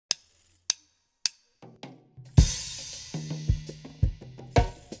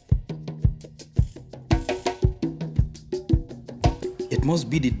It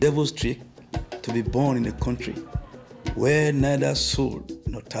must be the devil's trick to be born in a country where neither soul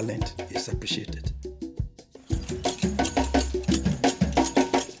nor talent is appreciated.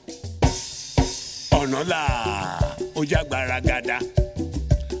 Onola ojagbaragada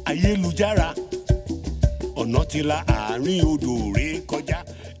ayélujára ọ̀nà ti la àárín odò ré kọjá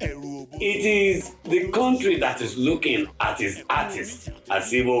ẹ̀rù. It is the country that is looking at its artists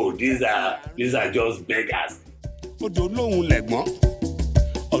as if, oh, these are just beggars. Odò lóhun lẹ̀gbọ́n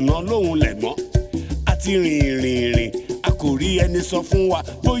ọ̀nà lóhun lẹ̀gbọ́n àti rìn a kò rí ẹni sọ fún wa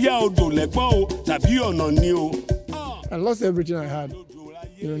bóyá odò lẹ̀gbọ́n o tàbí ọ̀nà ni o. I lost everything I had.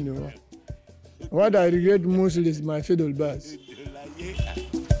 You don't know. What I regret most is my fiddle bass.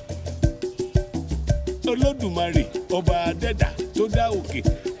 Olódùmarè ọba adẹ́dà tó dá òkè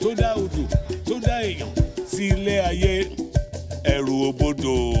tó dá odò tó dá èèyàn sí ilé ayé ẹ̀rù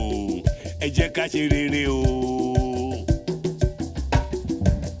òbodò ẹ jẹ́ ká ṣe rere o.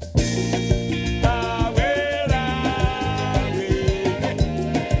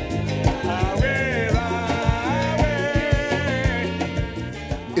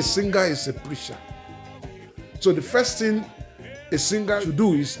 A singer is a preacher. So the first thing a singer should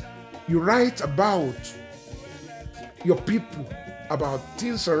do is you write about your people, about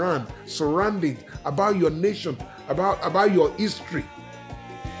things surrounding, about your nation, about your history.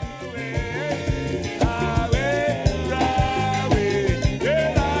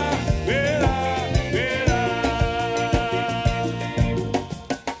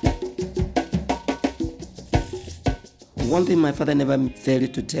 One thing my father never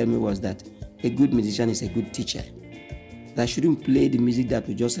failed to tell me was that a good musician is a good teacher. That I shouldn't play the music that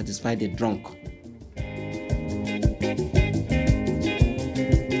will just satisfy the drunk.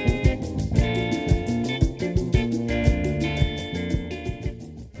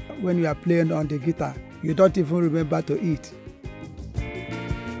 When you are playing on the guitar, you don't even remember to eat.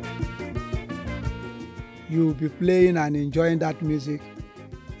 You'll be playing and enjoying that music.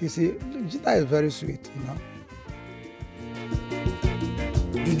 You see, guitar is very sweet, you know.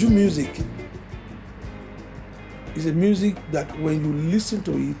 Juju music is a music that when you listen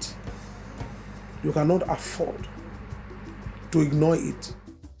to it, you cannot afford to ignore it.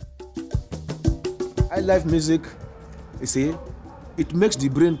 I like music, you see, it makes the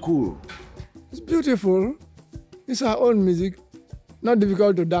brain cool. It's beautiful. It's our own music, not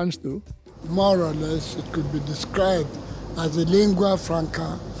difficult to dance to. More or less, it could be described as the lingua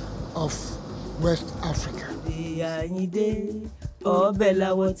franca of West Africa. Ọbẹ̀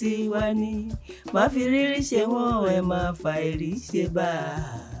làwọ̀ tí wá ní má fi rírí ṣe wọ́n ẹ̀ máa fa ìrí ṣe bá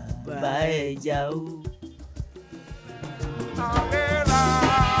ẹja o.